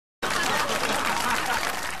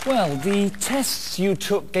Well, the tests you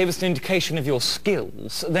took gave us an indication of your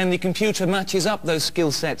skills. Then the computer matches up those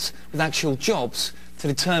skill sets with actual jobs to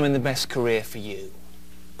determine the best career for you.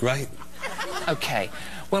 Great. OK.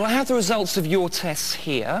 Well, I have the results of your tests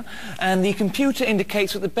here, and the computer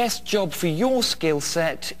indicates that the best job for your skill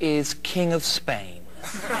set is King of Spain.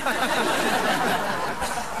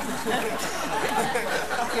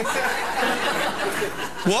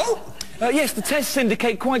 What? Yes, the tests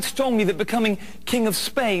indicate quite strongly that becoming King of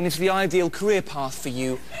Spain is the ideal career path for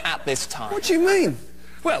you at this time. What do you mean?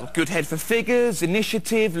 Well, good head for figures,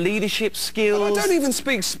 initiative, leadership skills... Well, I don't even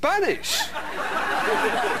speak Spanish.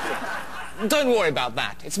 Don't worry about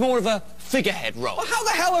that. It's more of a figurehead role. Well, how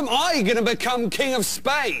the hell am I going to become King of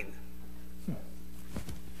Spain?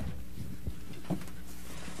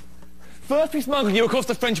 First, we smuggle you across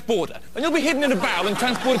the French border, and you'll be hidden in a barrel and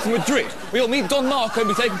transported to Madrid, where you'll meet Don Marco and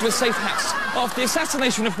be taken to a safe house. After the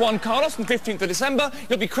assassination of Juan Carlos on the 15th of December,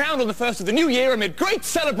 you'll be crowned on the 1st of the new year amid great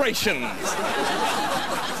celebrations.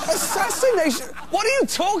 Assassination? What are you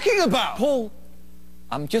talking about? Paul,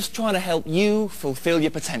 I'm just trying to help you fulfill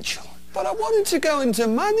your potential. But I wanted to go into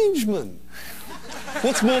management.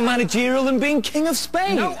 What's more managerial than being King of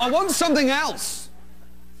Spain? No, I want something else.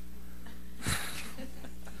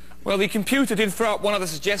 Well, the computer did throw out one other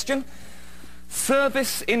suggestion.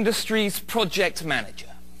 Service Industries Project Manager.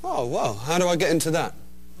 Oh, well, how do I get into that?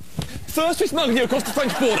 First, we smuggle you across the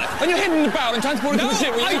French border, and you're hidden in a barrel and transported to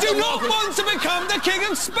Madrid. I do not want to become the King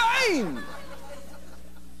of Spain!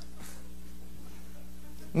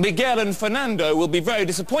 Miguel and Fernando will be very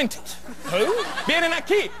disappointed. Who? Vienen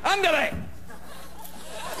aquí, ándale!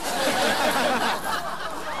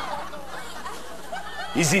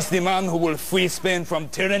 Is this the man who will free Spain from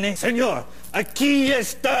tyranny? Señor, aquí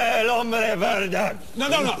está el hombre verdad. No,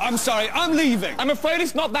 I'm sorry, I'm leaving. I'm afraid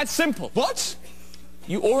it's not that simple. What?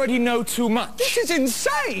 You already know too much. This is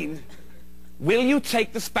insane! Will you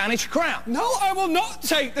take the Spanish crown? No, I will not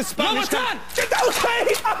take the Spanish crown. Okay,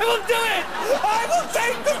 I will do it! I will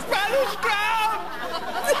take the Spanish crown!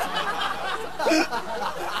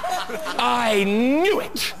 I knew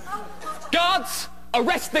it! Guards,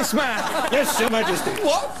 arrest this man! Yes, Your Majesty.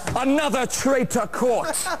 What? Another traitor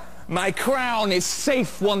caught. My crown is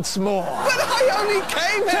safe once more. But I only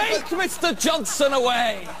came here... Take Mr. Johnson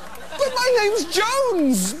away! But my name's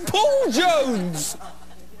Jones! Paul Jones!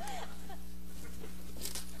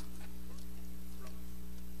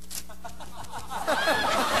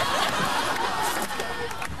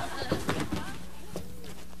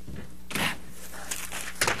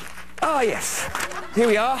 Ah, yes. Here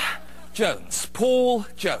we are. Jones. Paul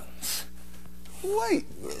Jones. Wait,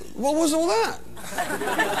 what was all that?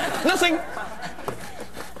 Nothing.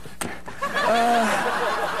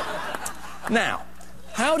 Now,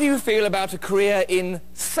 how do you feel about a career in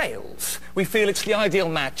sales? We feel it's the ideal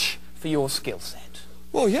match for your skill set.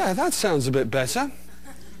 Well, yeah, that sounds a bit better.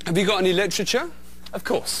 Have you got any literature? Of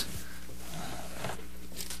course.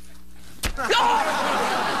 Oh!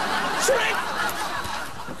 Shrek!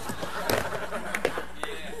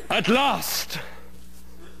 At last,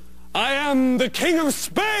 I am the King of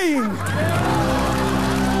Spain!